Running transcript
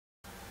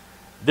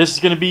This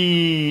is going to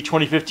be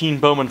 2015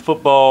 Bowman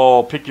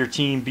football. Pick your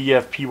team,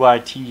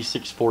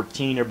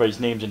 BFPYT614. Everybody's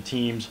names and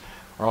teams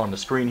are on the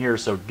screen here,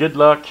 so good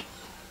luck.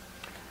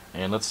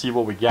 And let's see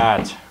what we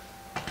got.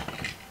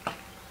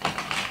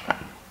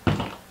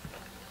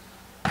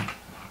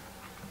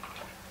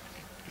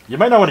 You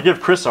might not want to give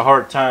Chris a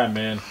hard time,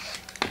 man.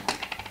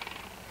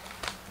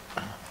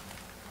 I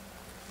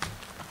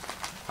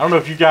don't know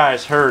if you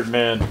guys heard,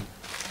 man.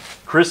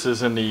 Chris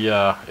is in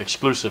the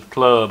exclusive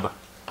club.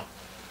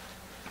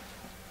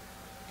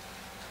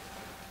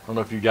 I don't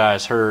know if you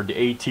guys heard, the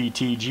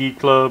ATTG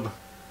club.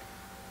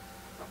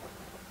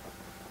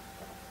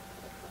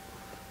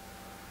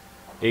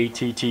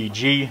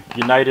 ATTG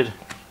United.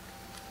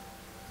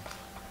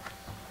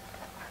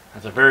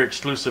 That's a very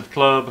exclusive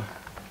club.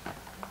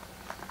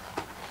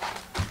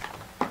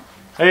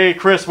 Hey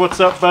Chris, what's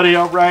up, buddy?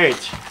 All right.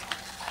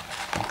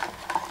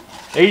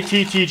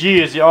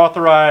 ATTG is the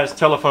authorized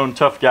telephone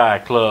tough guy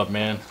club,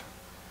 man.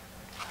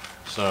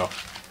 So,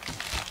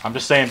 I'm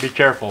just saying, be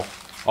careful.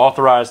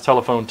 Authorized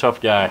telephone tough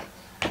guy.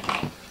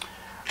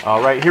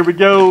 All right, here we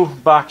go.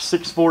 Box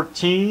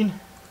 614.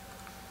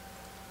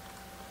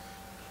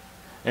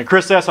 And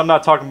Chris S., I'm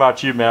not talking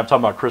about you, man. I'm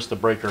talking about Chris the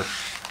Breaker.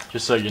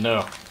 Just so you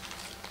know.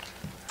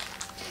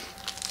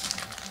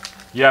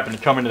 You happen to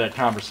come into that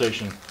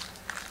conversation.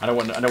 I don't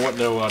want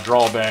no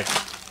drawback.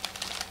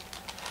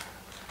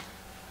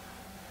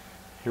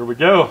 Here we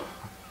go.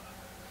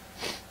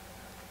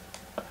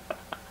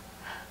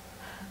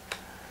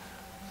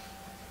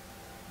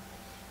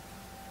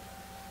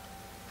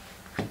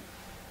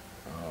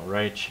 All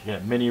right, you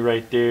got Mini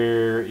right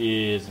there.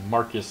 Is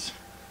Marcus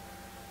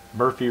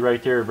Murphy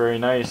right there. Very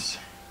nice.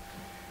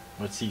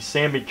 Let's see,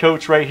 Sammy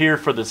Coach right here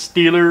for the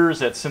Steelers.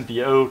 That's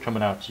Cynthia O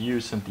coming out to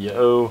you, Cynthia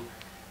O.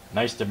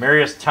 Nice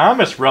Demarius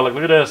Thomas relic.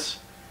 Look at this.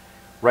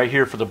 Right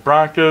here for the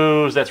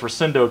Broncos. That's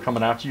Rosendo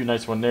coming out to you.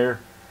 Nice one there.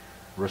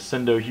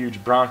 Rosendo,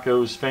 huge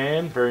Broncos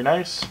fan. Very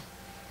nice.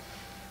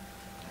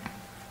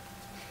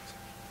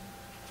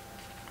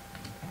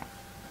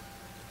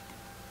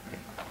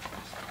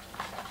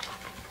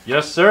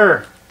 Yes,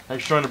 sir.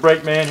 Thanks for joining the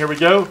break, man. Here we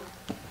go.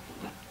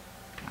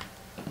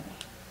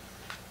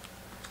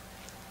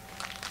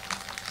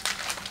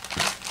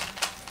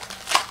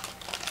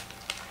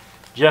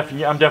 Jeff,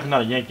 I'm definitely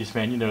not a Yankees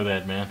fan. You know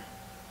that, man.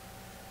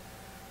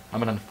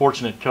 I'm an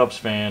unfortunate Cubs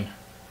fan.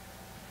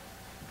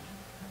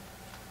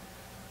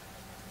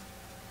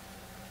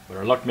 But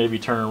our luck may be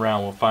turning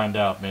around. We'll find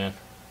out, man.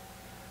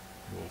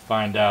 We'll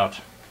find out.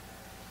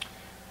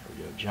 There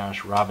we go.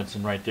 Josh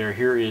Robinson right there.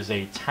 Here is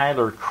a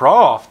Tyler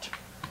Croft.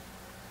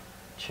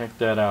 Check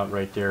that out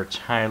right there.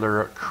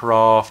 Tyler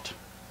Croft.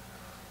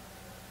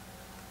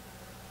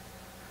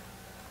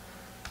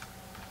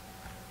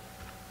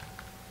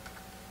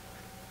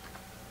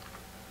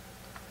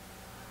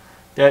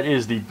 That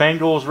is the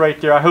Bengals right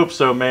there. I hope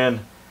so,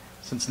 man.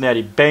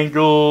 Cincinnati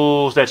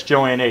Bengals. That's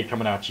Joanne A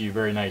coming out to you.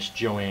 Very nice,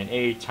 Joanne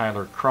A.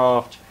 Tyler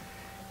Croft.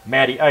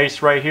 Matty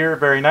Ice right here.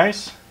 Very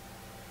nice.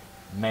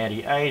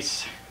 Matty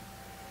Ice.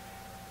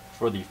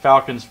 For the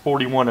Falcons,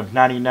 41 of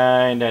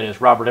 99. That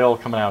is Robert L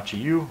coming out to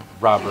you.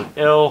 Robert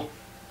L.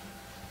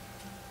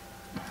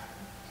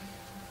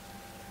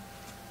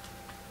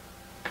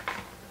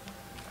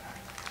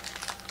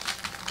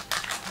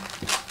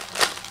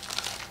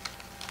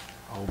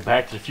 Oh,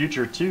 Back to the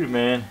Future too,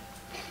 man.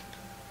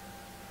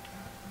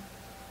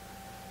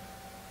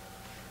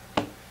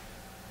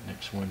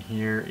 Next one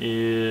here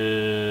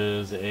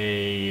is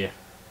a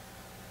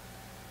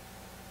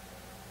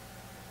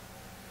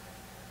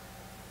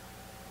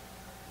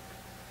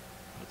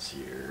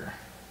here.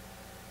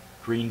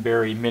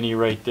 Greenberry Mini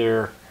right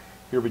there.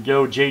 Here we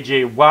go.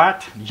 J.J.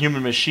 Watt, the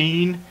Human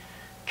Machine.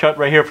 Cut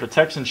right here for the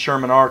Texans.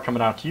 Sherman R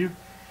coming out to you.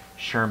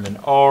 Sherman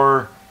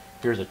R.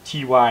 Here's a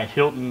T.Y.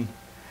 Hilton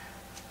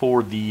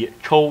for the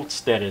Colts.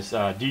 That is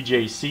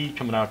DJC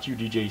coming out to you.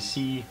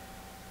 DJC.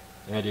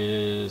 That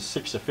is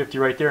 6 of 50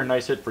 right there.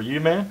 Nice hit for you,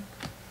 man.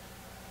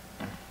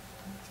 All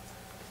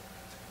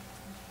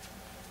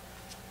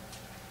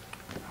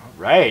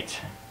right.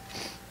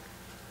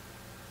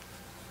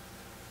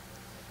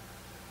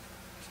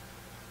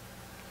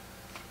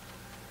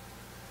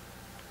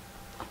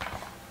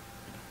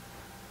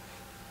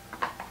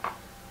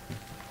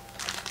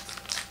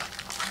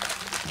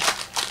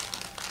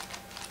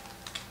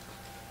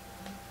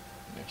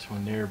 Next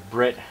one there,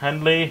 Brett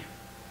Hundley.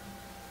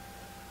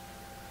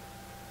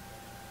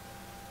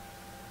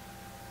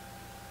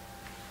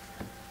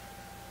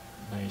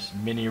 Nice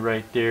mini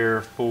right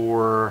there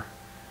for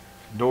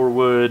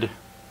Norwood.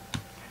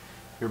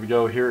 Here we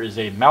go. Here is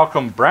a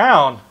Malcolm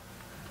Brown.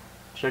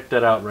 Check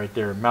that out right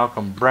there.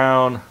 Malcolm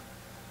Brown.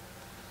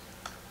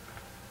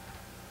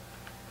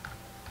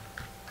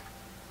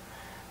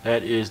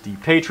 That is the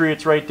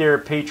Patriots right there.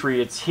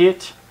 Patriots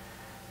hit.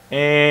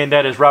 And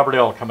that is Robert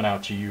L coming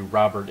out to you.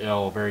 Robert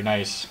L. Very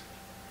nice.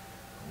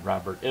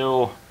 Robert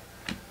L.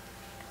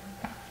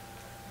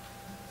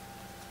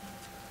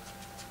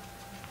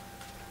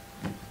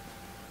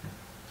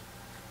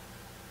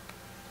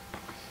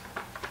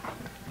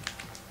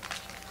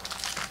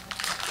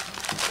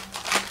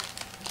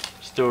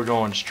 Still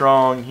going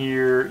strong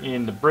here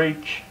in the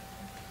break.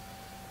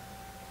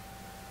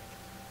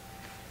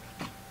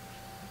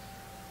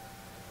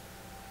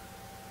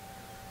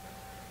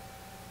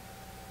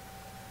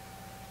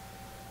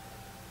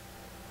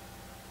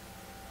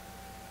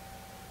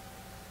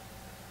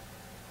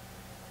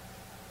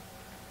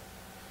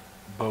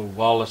 Bo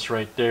Wallace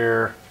right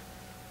there.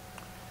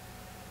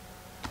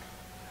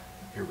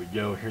 Here we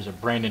go. Here's a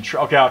Brandon.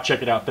 Okay, I'll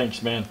check it out.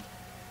 Thanks, man.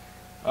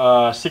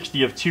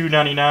 60 of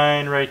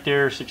 299 right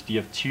there. 60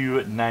 of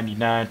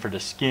 299 for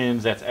the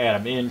Skins. That's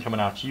Adam in coming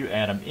out to you.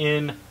 Adam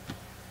in.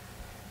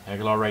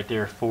 Aguilar right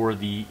there for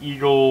the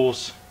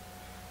Eagles.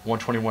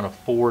 121 of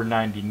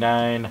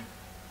 499.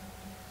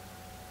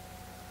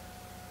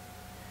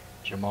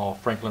 Jamal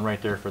Franklin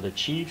right there for the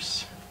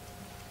Chiefs.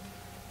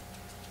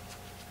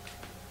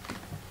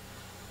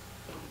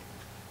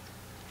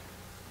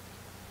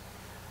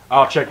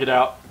 I'll check it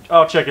out.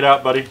 I'll check it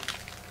out, buddy.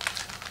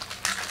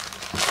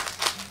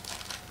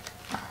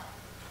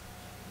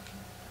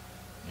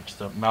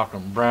 Next up,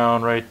 Malcolm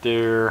Brown right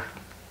there.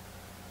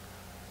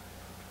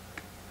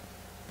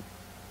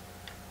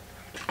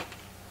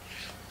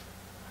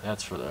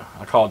 That's for the,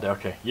 I called that,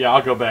 okay. Yeah,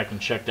 I'll go back and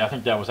check that. I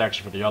think that was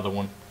actually for the other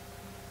one.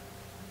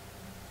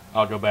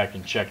 I'll go back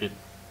and check it.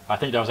 I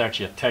think that was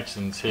actually a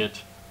Texans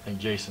hit. I think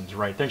Jason's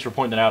right. Thanks for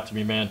pointing that out to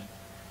me, man.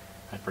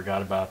 I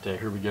forgot about that.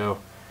 Here we go.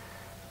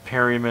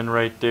 Perryman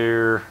right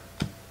there.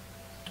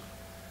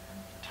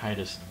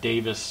 Titus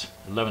Davis,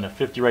 11 of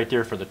 50 right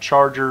there for the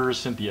Chargers.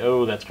 Cynthia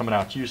O, that's coming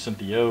out to you,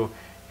 Cynthia O.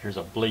 Here's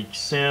a Blake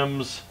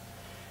Sims.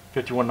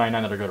 51.99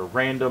 that'll go to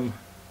random.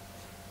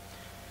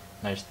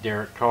 Nice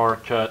Derek Carr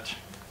cut.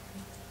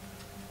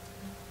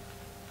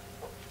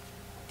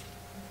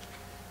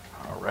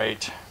 All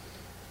right.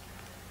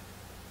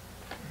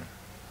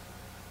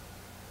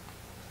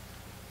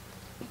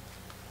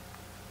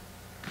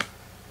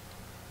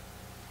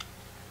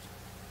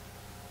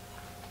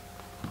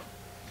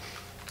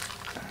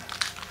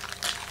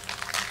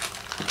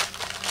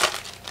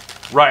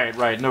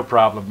 Right, no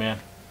problem, man.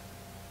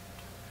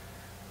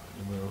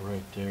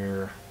 Right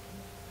there.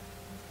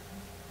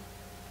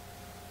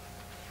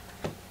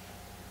 Here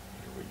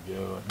we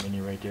go, a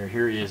mini right there.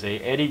 Here is a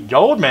Eddie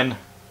Goldman.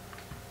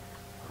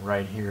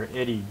 Right here,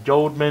 Eddie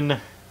Goldman.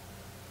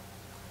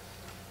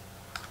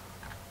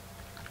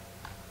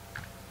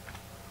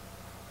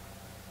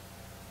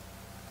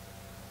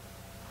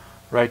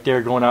 Right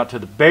there going out to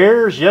the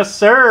Bears. Yes,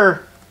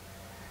 sir.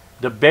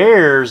 The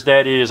Bears,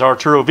 that is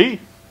Arturo V.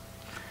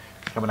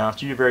 Coming out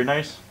to you, very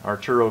nice.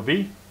 Arturo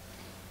V.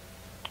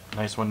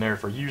 Nice one there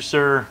for you,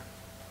 sir.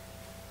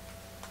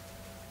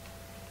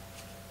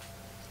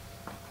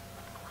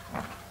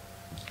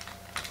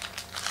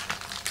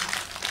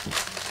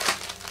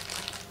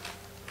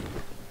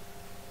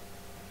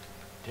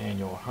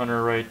 Daniel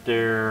Hunter right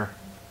there.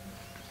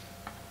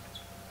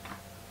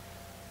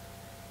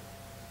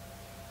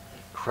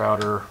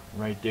 Crowder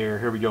right there.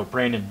 Here we go.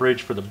 Brandon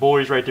Bridge for the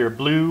boys right there.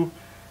 Blue.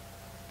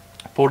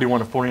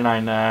 41 of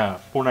 49,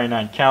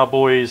 499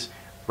 Cowboys.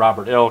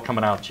 Robert L.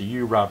 coming out to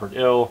you. Robert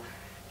L.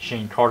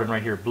 Shane Carden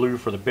right here. Blue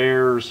for the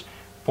Bears.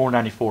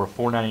 494 of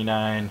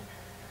 499.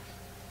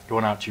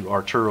 Going out to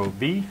Arturo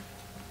V.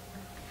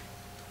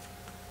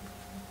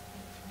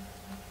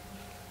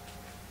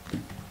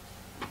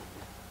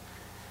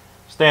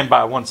 Stand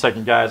by 1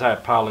 second, guys. I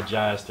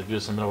apologize to do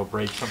this in the middle of a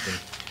break. Something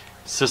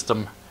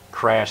system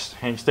crashed.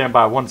 Stand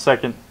by 1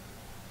 second.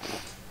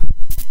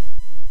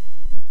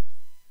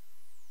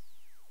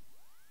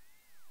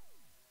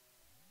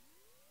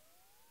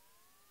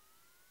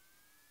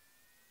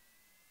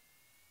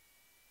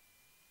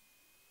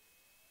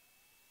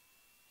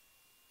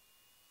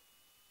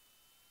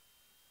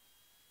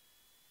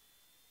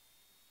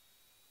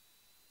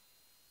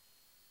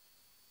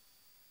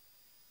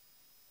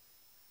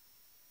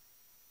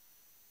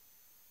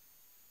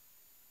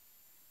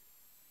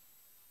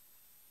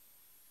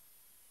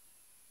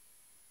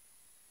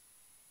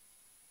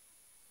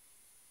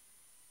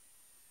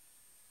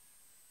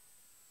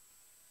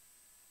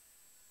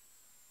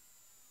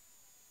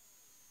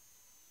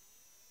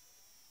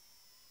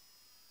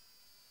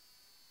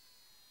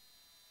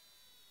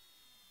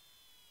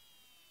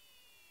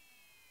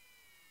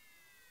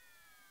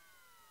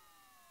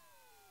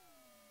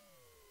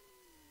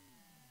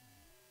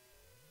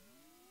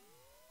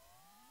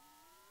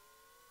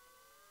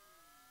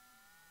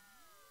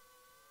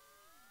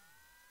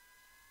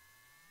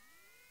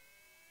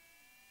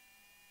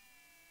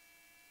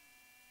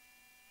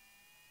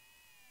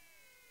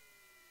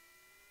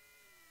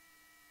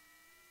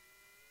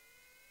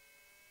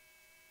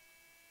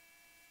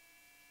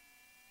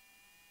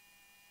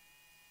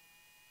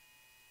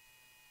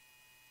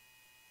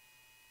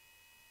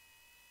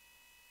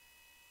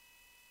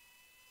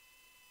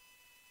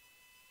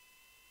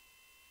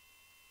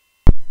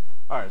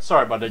 Alright,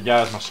 sorry about that,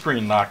 guys. My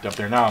screen locked up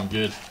there. Now I'm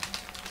good.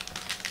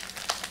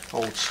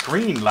 Old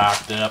screen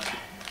locked up.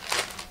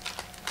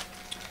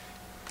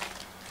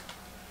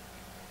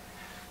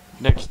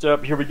 Next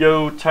up, here we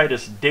go.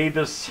 Titus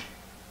Davis.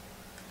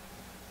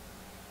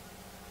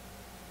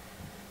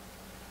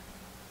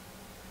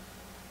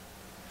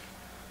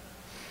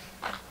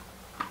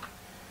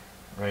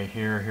 right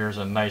here. Here's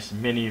a nice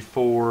mini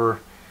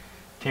for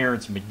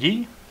Terrence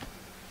McGee.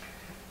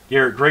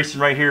 Garrett Grayson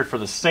right here for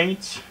the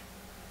Saints.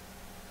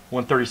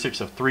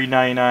 136 of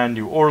 399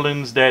 New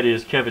Orleans. That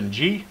is Kevin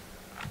G.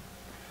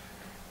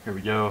 Here we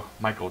go.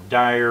 Michael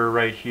Dyer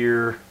right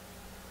here.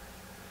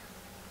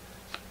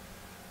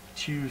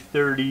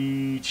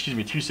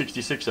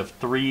 266 of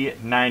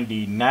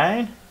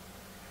 399.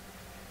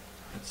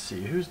 Let's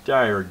see, who's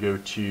Dyer go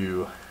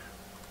to?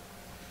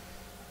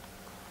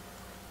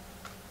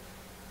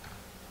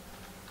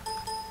 I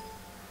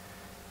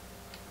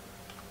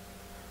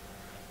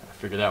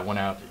figured that one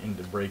out in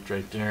the break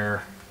right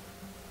there.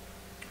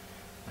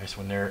 Nice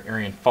one there.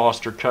 Arian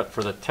Foster cut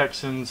for the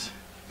Texans.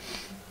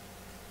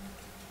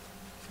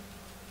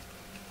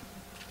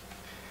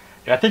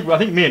 Yeah, I think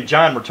me and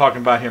John were talking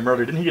about him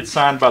earlier. Didn't he get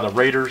signed by the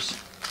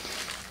Raiders?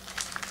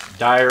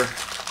 Dyer.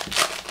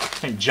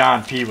 I think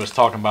John P was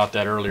talking about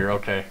that earlier.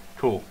 Okay,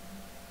 cool.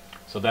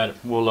 So that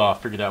we'll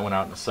figure that one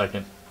out in a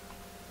second.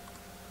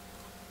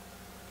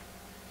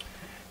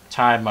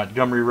 Ty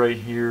Montgomery right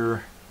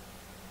here.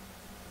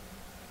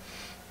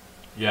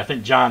 Yeah, I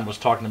think John was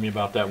talking to me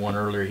about that one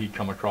earlier. He'd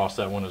come across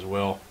that one as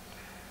well.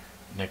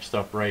 Next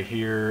up right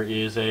here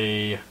is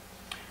a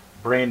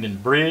Brandon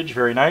Bridge.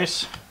 Very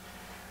nice.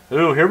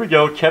 Ooh, here we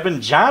go.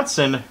 Kevin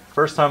Johnson.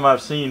 First time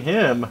I've seen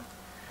him.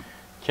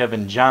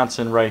 Kevin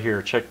Johnson right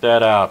here. Check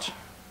that out.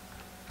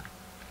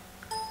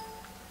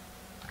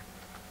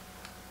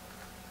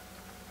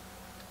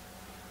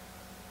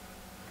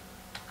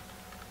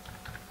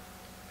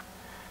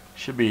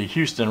 Should be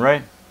Houston,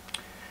 right?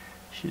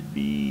 Should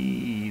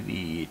be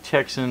the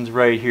Texans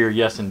right here.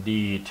 Yes,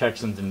 indeed.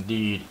 Texans,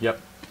 indeed. Yep.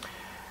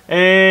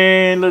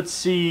 And let's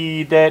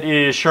see. That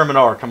is Sherman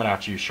R. coming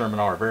out to you. Sherman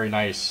R. Very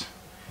nice.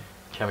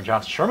 Kevin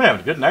Johnson. Sherman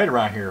having a good night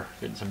around here.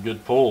 Getting some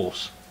good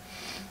pulls.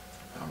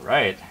 All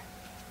right.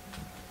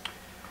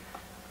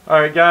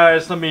 All right,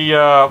 guys. Let me,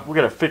 we're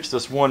going to fix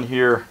this one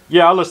here.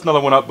 Yeah, I'll list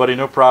another one up, buddy.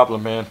 No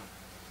problem, man.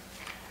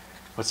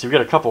 Let's see. We got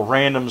a couple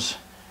randoms.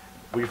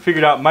 We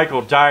figured out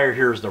Michael Dyer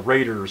here is the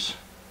Raiders.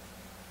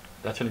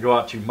 That's going to go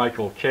out to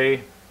Michael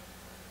K.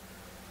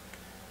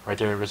 Right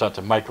there, it goes out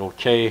to Michael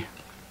K.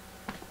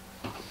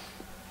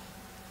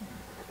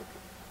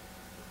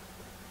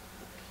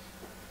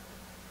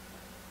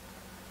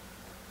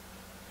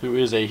 Who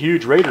is a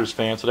huge Raiders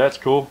fan, so that's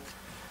cool.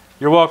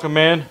 You're welcome,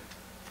 man.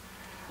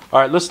 All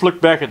right, let's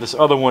look back at this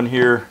other one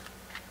here.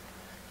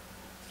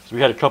 So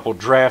we had a couple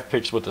draft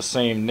picks with the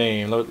same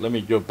name. Let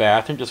me go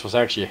back. I think this was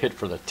actually a hit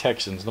for the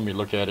Texans. Let me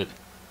look at it.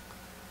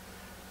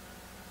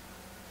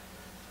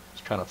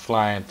 It's kind of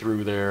flying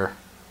through there.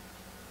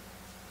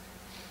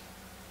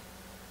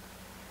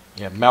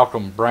 Yeah,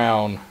 Malcolm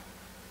Brown.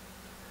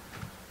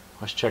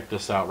 Let's check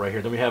this out right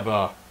here. Then we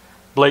have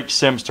Blake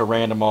Sims to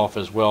random off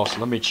as well. So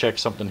let me check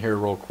something here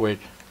real quick.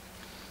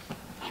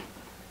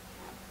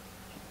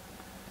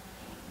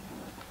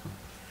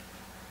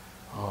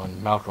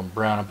 On Malcolm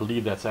Brown, I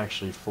believe that's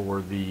actually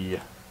for the...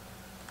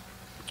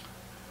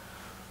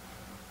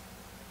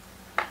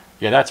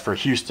 Yeah, that's for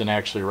Houston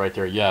actually right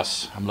there.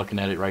 Yes, I'm looking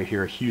at it right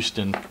here.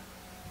 Houston.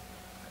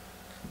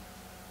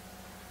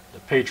 The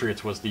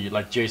Patriots was the,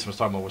 like Jason was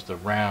talking about, was the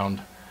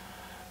round.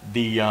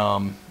 The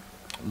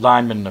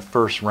lineman in the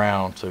first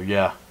round. So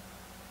yeah.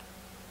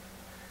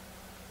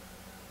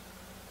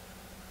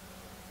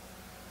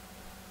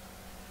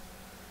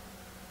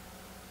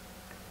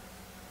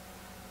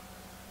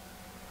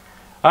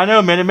 I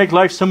know, man. It'd make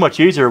life so much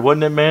easier,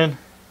 wouldn't it, man?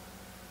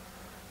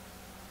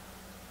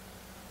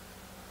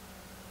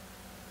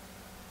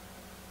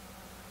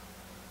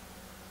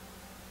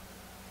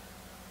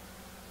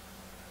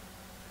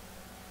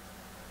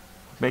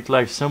 Make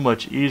life so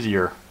much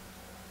easier.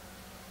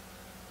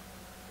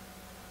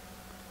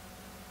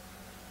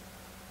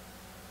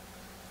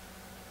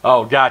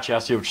 Oh, gotcha. I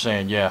see what you're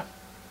saying. Yeah.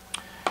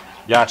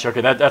 Gotcha.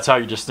 Okay, that's how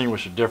you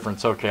distinguish the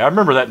difference. Okay, I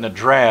remember that in the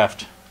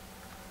draft.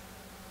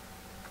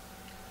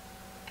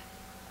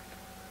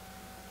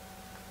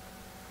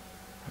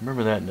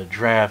 Remember that in the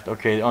draft.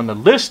 Okay, on the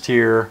list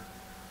here,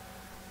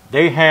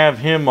 they have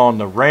him on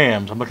the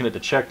Rams. I'm looking at the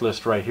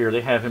checklist right here.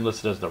 They have him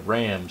listed as the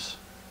Rams.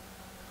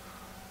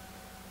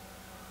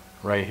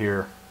 Right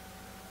here.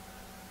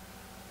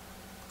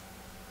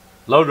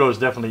 Logo is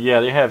definitely, yeah,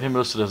 they have him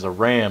listed as the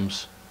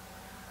Rams.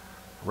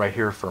 Right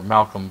here for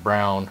Malcolm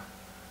Brown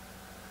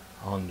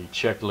on the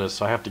checklist.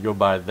 So I have to go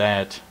by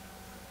that.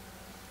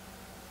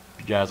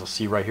 You guys will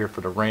see right here for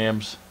the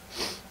Rams.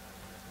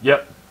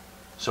 Yep.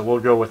 So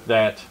we'll go with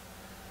that.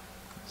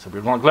 So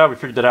we're glad we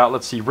figured that out.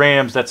 Let's see,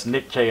 Rams, that's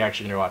Nick K.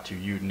 Actually, go out to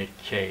you, Nick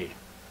K.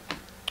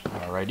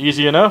 All right,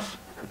 easy enough.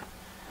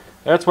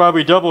 That's why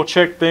we double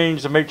check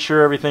things to make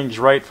sure everything's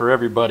right for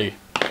everybody.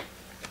 So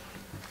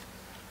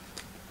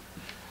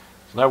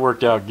that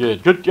worked out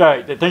good. Good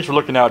guy. Thanks for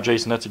looking out,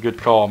 Jason. That's a good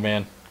call,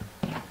 man.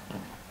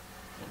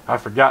 I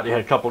forgot they had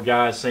a couple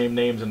guys, same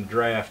names in the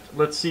draft.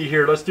 Let's see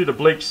here. Let's do the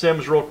Blake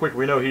Sims real quick.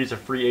 We know he's a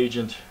free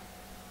agent.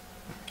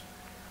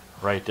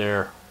 Right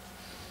there.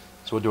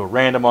 So we'll do a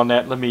random on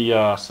that. Let me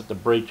set the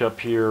break up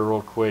here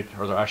real quick.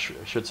 Or I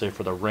should say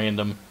for the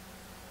random.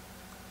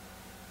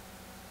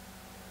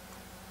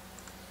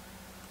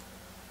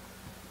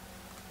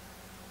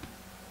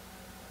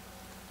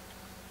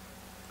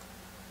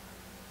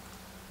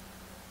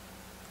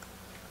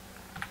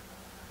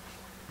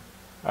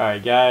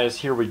 Alright guys,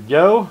 here we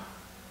go.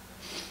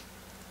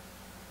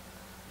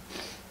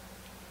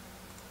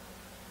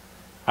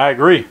 I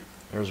agree.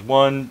 There's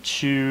 1,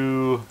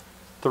 2,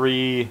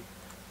 3,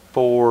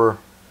 4,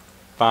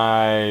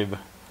 5,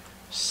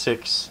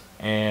 6,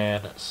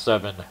 and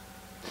 7.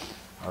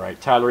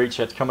 Alright, Tyler H,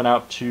 that's coming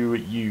out to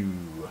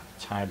you.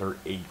 Tyler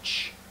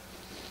H.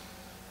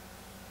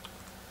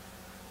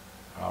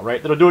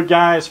 Alright, that'll do it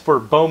guys for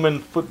Bowman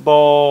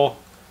football.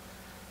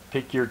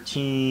 Pick your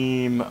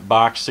team,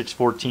 box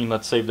 614.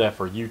 Let's save that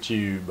for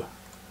YouTube.